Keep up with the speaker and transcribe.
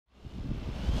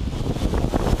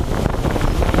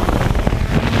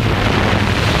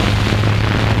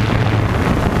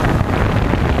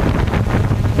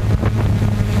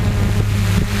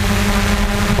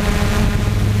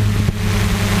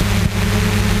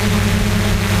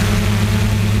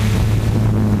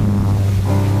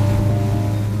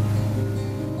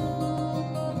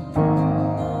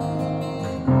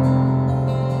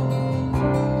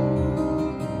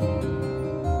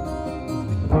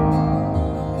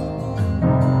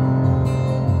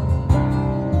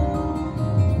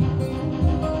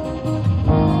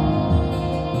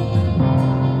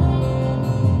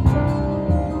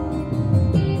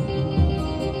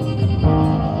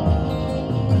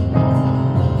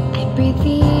breathe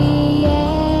the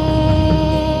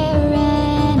air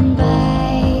and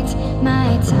bite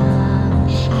my tongue.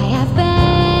 I have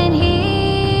been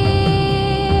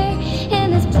here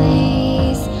in this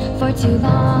place for too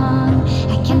long.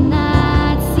 I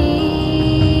cannot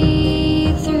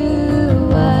see through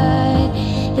what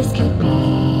this could be.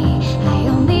 I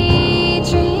only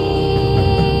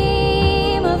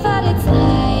dream of what it's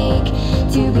like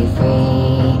to be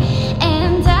free.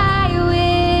 And I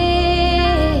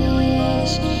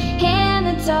wish in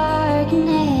the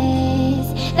darkness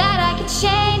that I could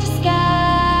change the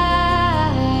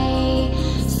sky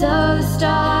so the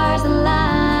stars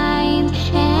aligned,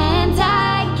 and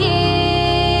I'd give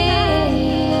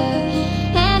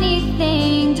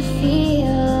anything to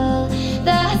feel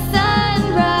the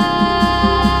sunrise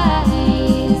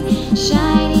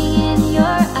shining in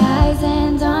your eyes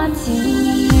and onto me.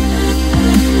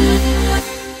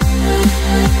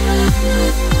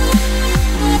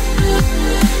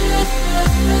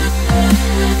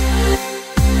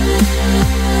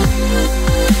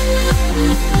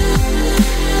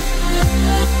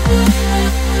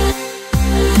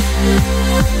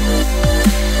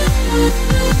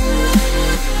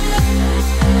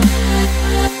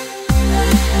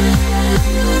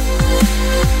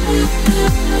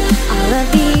 All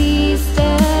of these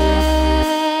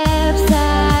steps I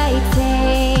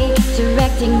take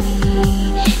directing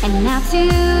me, and now two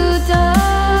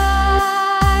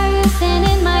doors, and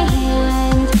in my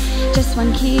hand just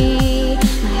one key.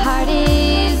 My heart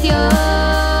is yours,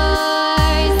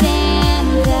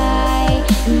 and I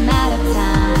am out of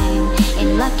time.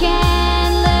 In luck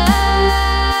and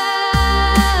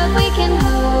love we can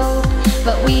hope,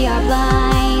 but we are blind.